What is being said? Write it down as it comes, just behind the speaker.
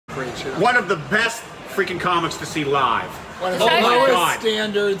Great shit. One of the best freaking comics to see live. One of the lowest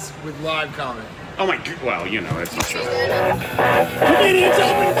standards with live comedy. Oh my god, well, you know, it's not true. Comedians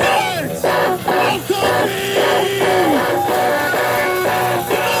open cards!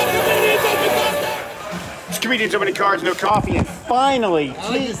 It's Comedians Opening Cards, no coffee, and finally...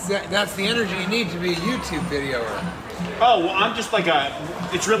 That's the energy you need to be a YouTube videoer. Oh, well, I'm just like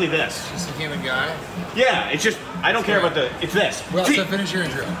it's really this. Just a human guy? Yeah, it's just, I don't care about it's this. Well, so finish your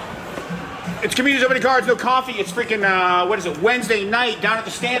intro. It's Comedians Opening Cards, no coffee. It's freaking, what is it, Wednesday night down at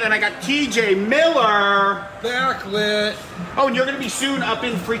the stand, and I got TJ Miller. Backlit. Oh, and you're going to be soon up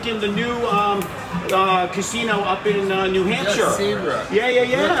in freaking the new casino up in New Hampshire. Casino.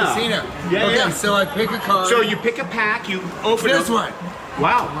 Yeah. Casino. Yeah, okay, so I pick a card. So you pick a pack, you open this one.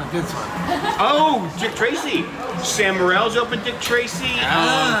 Wow. I want this one. Oh, Dick Tracy. Sam Morrill's open Dick Tracy.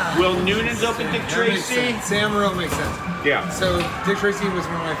 Will Noonan's open Dick Tracy. Sam Morrill makes sense. Yeah. So Dick Tracy was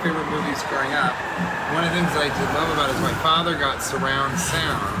one of my favorite movies growing up. One of the things I did love about it is my father got surround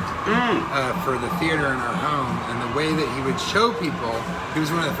sound for the theater in our home, and the way that he would show people, he was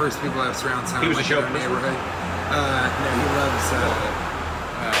one of the first people to have surround sound. He was a show in our neighborhood.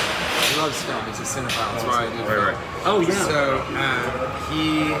 He loves film. He's a cinephile. That's why I do. Right. Oh yeah. So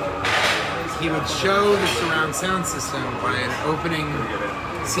he would show the surround sound system by an opening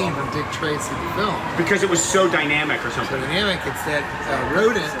scene from Dick Tracy the film. Because it was so dynamic or something. So dynamic. It's that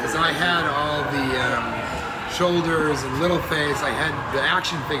rodent, because I had all the shoulders and little face. I had the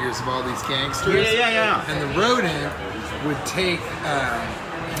action figures of all these gangsters. Yeah. And the rodent would take.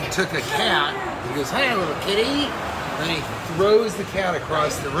 He took a cat. He goes, "Hey, little kitty." And he throws the cat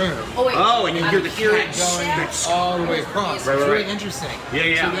across the room. Oh, and you hear the cat going all the way across. It's really interesting.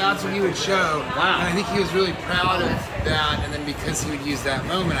 Yeah. So that's what he would show. Wow. And I think he was really proud of that. And then because he would use that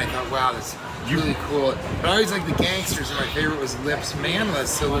moment, I thought, wow, that's really cool. But I always like the gangsters, and my favorite was Lips Manless.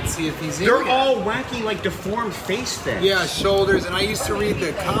 So let's see if he's in They're here. all wacky, like deformed face things. Yeah, shoulders. And I used to read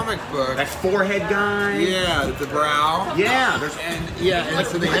the comic book. That forehead guy. Yeah, the brow. Yeah. And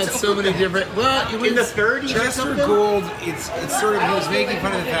so they had so many different. Well, it was in the 30s. Chester Gould. It's sort of, he was making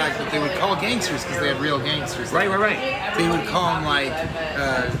fun of the fact that they would call gangsters because they had real gangsters. Right. They would call him like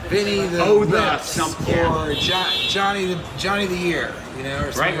Vinny the Lips, or Johnny the Ear, you know,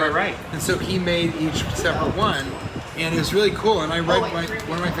 or something. Right. And so he made each separate one, and it was really cool. And I read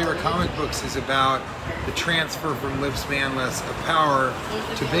one of my favorite comic books is about the transfer from Lips Manless of power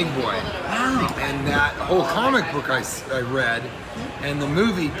to Big Boy. Wow. And that whole comic book I read, and the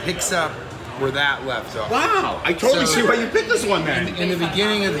movie picks up where that left off. Wow, I totally see why you picked this one then. In the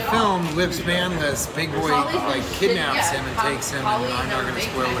beginning of the film, Lips Manless, Big Boy like kidnaps him and takes him, and I'm not going to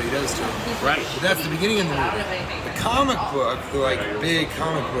spoil what he does to him. Right. But that's the beginning of the movie. The comic book, the like big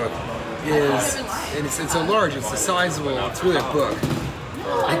comic book, is, and it's a large, it's a sizable, it's really a book.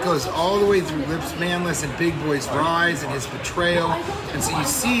 It goes all the way through Lips Manless and Big Boy's rise and his betrayal, and so you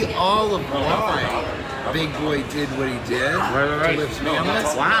see all of why Big Boy did what he did to Lips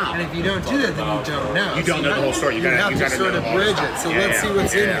Manless. Wow. And if you don't do that, then you don't know. You don't know the whole story. You have to sort of bridge it. So let's see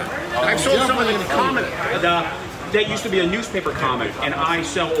what's in here. I've sold some of the comic. That used to be a newspaper comic, and I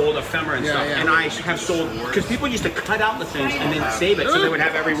sell old ephemera and stuff. And I have sold, because people used to cut out the things and then save it, so they would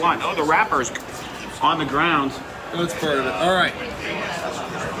have every one. Oh, the wrapper's on the ground. That's part of it. All right.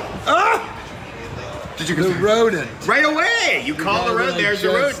 Did you the rodent. Right away! You call the rodent, there's the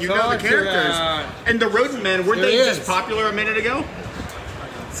rodent. You know the characters. And the rodent men, weren't they just popular a minute ago?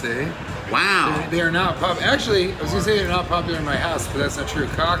 See? Wow. They are not popular. Actually, I was going to say they're not popular in my house, but that's not true.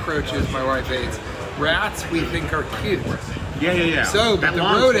 Cockroaches, my wife hates. Rats, we think are cute. Yeah. So, but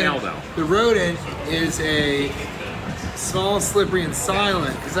the rodent is a small, slippery, and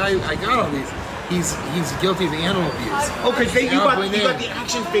silent, because I got all these. He's guilty of animal abuse. Oh, because you got the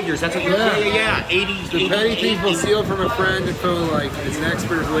action figures. That's what you're yeah. 80s. The petty thief will steal from a friend and feel like is an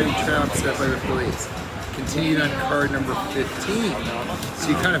expert avoiding traps set by the police. Continued on card number 15. So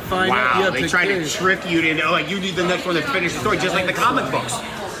you kind of find out. Wow, they try to trick you into, like, you need the next one to finish the story, just like the comic books.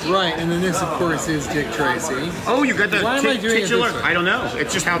 Right, and then this, of course, is Dick Tracy. Oh, you got the titular? I I don't know.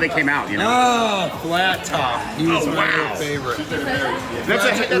 It's just how they came out, you know? Oh, Flat Top. He was my favorite. That's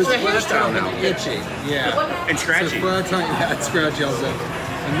a hairstyle now. Itchy, yeah. And scratchy. So Flat Top, yeah, it's scratchy also.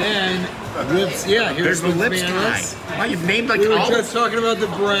 And then, Lips, yeah, here's the Lips guy. Wow, you've named like we were all just talking about the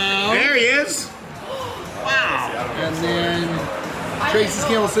brow. There he is. Wow. And then Tracy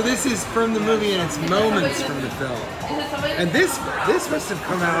Campbell. So this is from the movie, and it's moments from the film. And this must have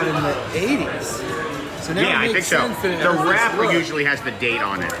come out in the 80s. So now yeah, it I makes think so. sense that The wrapper usually has the date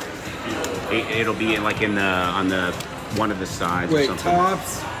on it. It'll be like on the one of the sides. Wait, or something.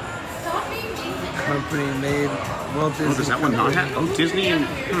 tops. company made Walt Disney. Oh, does that one not have? Oh, Disney and.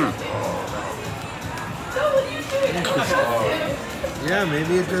 Yeah,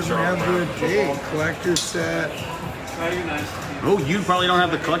 maybe it doesn't have the date. Collector set. Oh, you probably don't have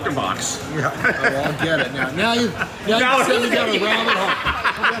the collector box. Yeah, I'll get it now. Now you said we got a rabbit hole.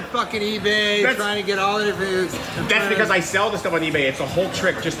 I'm on fucking eBay trying to get all the foods. That's because I sell the stuff on eBay. It's a whole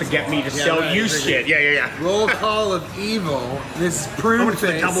trick just to get me to sell you shit. Yeah. Roll Call of Evil. This is Prune Face.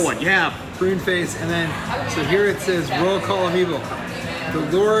 The double one, yeah. Prune Face, and then so here it says Roll Call of Evil. The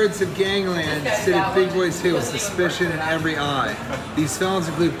lords of Gangland sit at Big Boy's heels, suspicion in every eye. These felons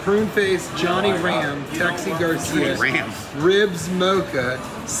include Prune Face, Johnny Ram, Texie Garcia, Ribs Mocha,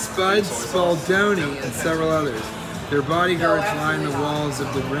 Spud Spaldoni, and several others. Their bodyguards line the walls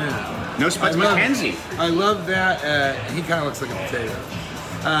of the room. No Spuds McKenzie. I love that. He kind of looks like a potato.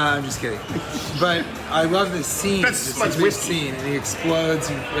 I'm just kidding. But I love this scene. It's a big scene, and he explodes.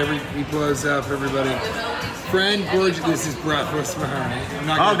 He blows up everybody. Friend, gorgeous. This is Breathless Mahoney.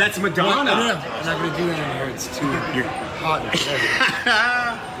 That's Madonna. No. I'm not going to do it in here. It's too hot and heavy.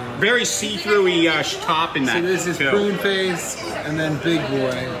 Very see-through-y top in that. So this is Prune Face, and then Big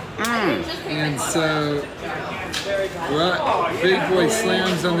Boy. And so, Big Boy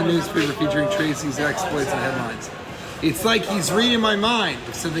slams on the newspaper featuring Tracy's exploits and headlines. It's like he's reading my mind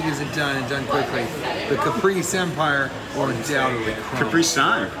if something isn't done and done quickly. The Caprice Empire will undoubtedly crumble. Caprice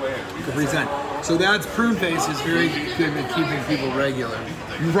Sun. So that's Prune Face is very good at keeping people regular.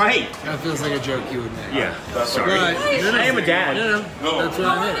 Right. That feels like a joke you would make. Yeah. Sorry. But, I am a dad. No. That's what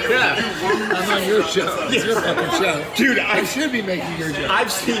I meant. Yeah. I'm on your show. It's your fucking show. Dude, I should be making your joke.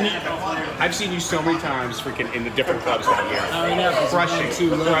 I've seen you so many times freaking in the different clubs down here. I know. Crushing.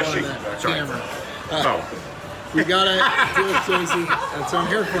 Sorry. We gotta do it, Tracy. That's what I'm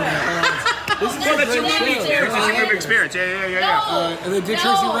here for now. This is a great show. It's a movie experience. Yeah. And then Dick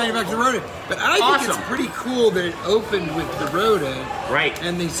Tracy riding back to the rodent. But I think it's pretty cool that it opened with the rodent. Right.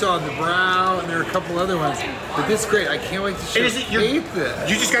 And they saw the brow, and there are a couple other ones. But this is great. I can't wait to show this. You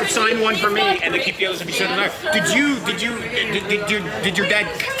just got to sign one for me, and then keep the others if you should have. Did your dad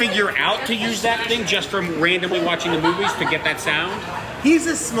figure out to use that thing just from randomly watching the movies to get that sound? He's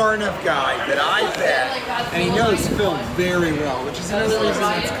a smart enough guy that I bet, and he knows film very well, which is another reason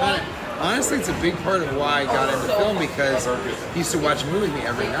that's kind of, honestly, it's a big part of why I got into film, because he used to watch a movie with me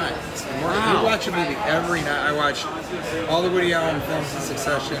every night. He watched a movie every night. I watched all the Woody Allen films in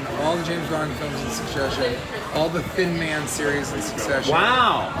succession, all the James Bond films in succession, all the Thin Man series in succession.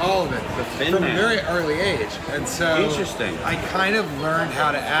 Wow. All of it. From a very early age. And so interesting. I kind of learned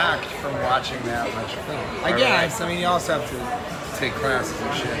how to act from watching that much film. I guess. I mean, you also have to take classes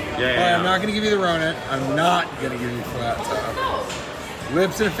and shit. Yeah. I'm not going to give you the Ronin. I'm not going to give you Flat Top.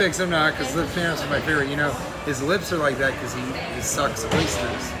 Lips and a Fix, I'm not, because Lip Thanos is my favorite. You know, his lips are like that because he sucks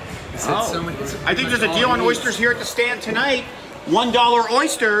oysters. So many, I think there's a deal on oysters here at the stand tonight. $1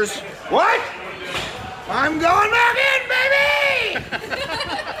 oysters. What? I'm going back in, baby!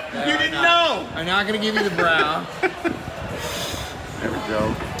 You didn't know. I'm not going to give you the brow. There we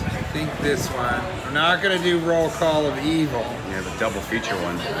go. I think this one. I'm not going to do Roll Call of Evil. Yeah, the double feature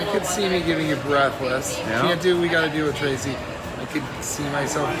one. I could see me giving you Breathless. Yeah. Can't do, we got to do it, Tracy. I could see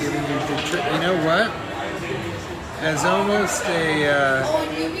myself giving you you know what? As almost a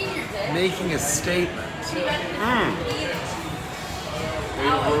making a statement.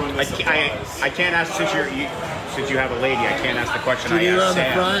 I can't ask since you have a lady. I can't ask the question. Do you on the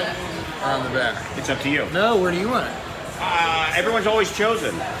front or on the back? It's up to you. No, where do you want it? Everyone's always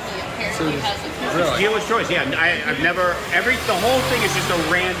chosen. So, really? It's dealer's choice. Yeah, I've never. The whole thing is just a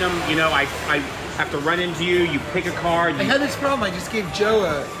random. You know, I have to run into you. You pick a card. I had this problem. I just gave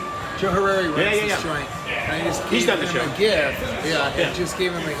Joe Harari this joint. And I just gave him a gift. I just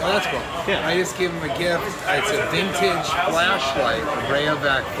gave him that's cool. Yeah. I just gave him a gift. It's a vintage flashlight, a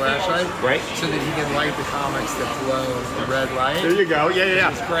Rayovac flashlight. Right. So that he can light the comics that glow the red light. There you go.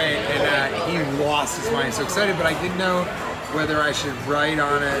 Yeah. It's great. And he lost his mind. So excited, but I didn't know whether I should write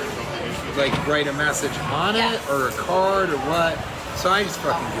on it, like write a message on it, or a card, or what. So I just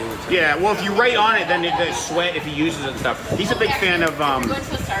fucking gave it to him. Yeah, well, if you write on it, then the sweat, if he uses it and stuff. He's a big fan of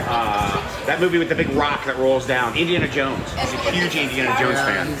that movie with the big rock that rolls down, Indiana Jones. He's a huge Indiana Jones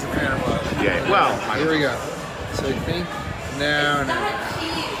fan. He's a fan of mine. Yeah, well. Here we go. So I think, no.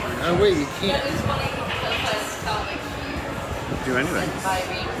 Oh, wait, you can't. Do anything.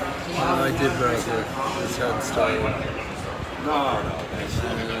 Oh, I did both. That's how it started. No.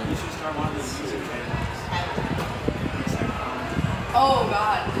 Oh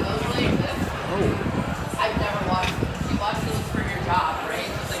God, do those really exist? I've never watched them. You watch those for your job, right?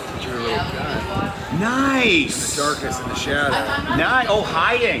 Just like the reality you watch. Nice. In the darkness, in the shadow. Nice. Oh,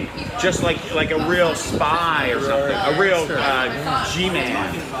 hiding. Just like a real spy or something. A real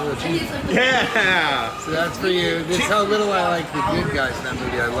G-man. Yeah. So that's for you. This is how little I like the good guys in that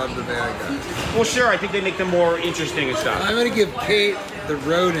movie. I love the bad guys. Well, sure. I think they make them more interesting and stuff. I'm gonna give Kate the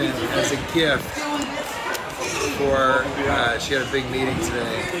rodent as a gift for she had a big meeting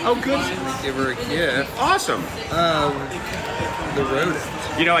today. Oh, good. I'm gonna give her a gift. Awesome. The rodent.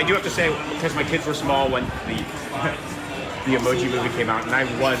 You know, I do have to say, because my kids were small when the Emoji Movie came out, and I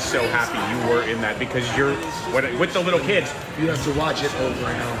was so happy you were in that because you're with the little kids. You have to watch it over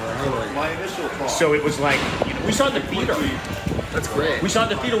and over and over. So it was like, you know, we saw it in the theater. That's great. We saw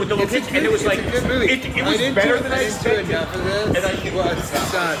it in the theater with the little kids, and it was like a good movie. It was better than I expected. Enough of this. Well, it's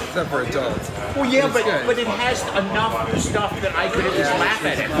not for adults. Well, yeah, but it has enough stuff that I could at least laugh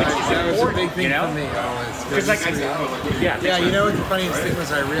at it, which is that was important. a big thing you know? for me always. Because like, yeah, you know what the funniest thing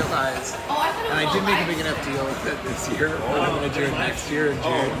was? I realized, and I didn't make a big enough deal with it this year, but I'm going to do it next year in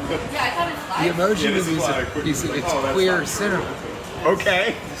June. The Emoji Movie is it's queer cinema.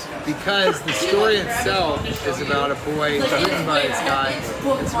 Okay. Because the story itself is about a boy, it's written by this guy,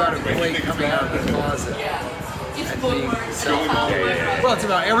 it's about a boy coming out of the closet and being himself. Well, it's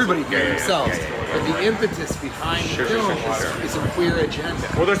about everybody being themselves, but the impetus behind the film is a queer agenda.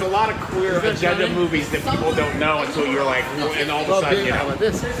 Well, there's a lot of queer agenda movies that people don't know until you're like, and all of a sudden, you how know. about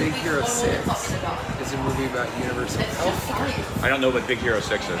this? Big Hero 6 is a movie about universal health. I don't know what Big Hero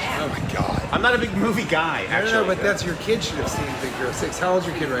 6 is. Oh my god. I'm not a big movie guy, actually. No, but that's your kid should have seen Big Hero 6. How old's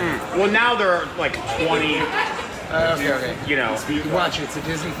your kid right now? Well, now they're like 20. Okay. You know. You watch it. It's a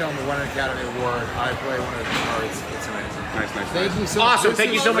Disney film that won an Academy Award. I play one of the parts. It's amazing. Nice. Thank you so much. Awesome.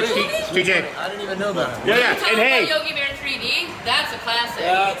 Thank you so much, TJ. I didn't even know that. Yeah. And hey. Yogi Bear 3D, that's a classic.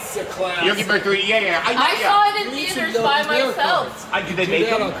 That's a classic. Yogi Bear 3, yeah. I saw it in theaters by myself. Did they make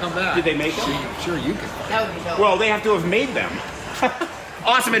them? I'll come back. Did they make them? Sure, you can. That would be dope. Well, they have to have made them.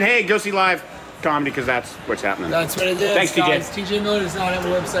 Awesome. And hey, go see live comedy because that's what's happening. That's what it is. Thanks, guys. TJ. TJ Miller is not at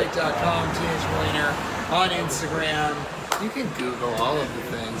website.com. Teenage Millionaire on Instagram. You can Google all of the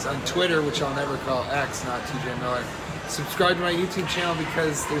things. On Twitter, which I'll never call X, not TJ Miller. Subscribe to my YouTube channel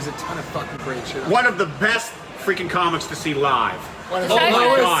because there's a ton of fucking great shit. One of the best freaking comics to see live. One of the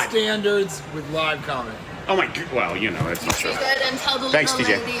lowest standards with live comedy. Oh my god. Well, you know, it's not true. Thanks,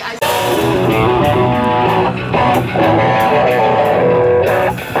 TJ.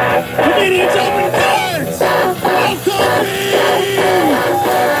 Comedians open cards! All comedy!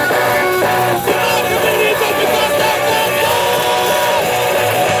 Comedians open cards!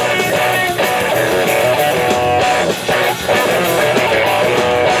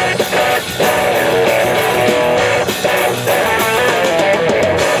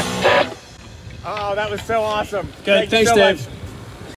 Oh, that was so awesome. Good, thanks, so Dave. much.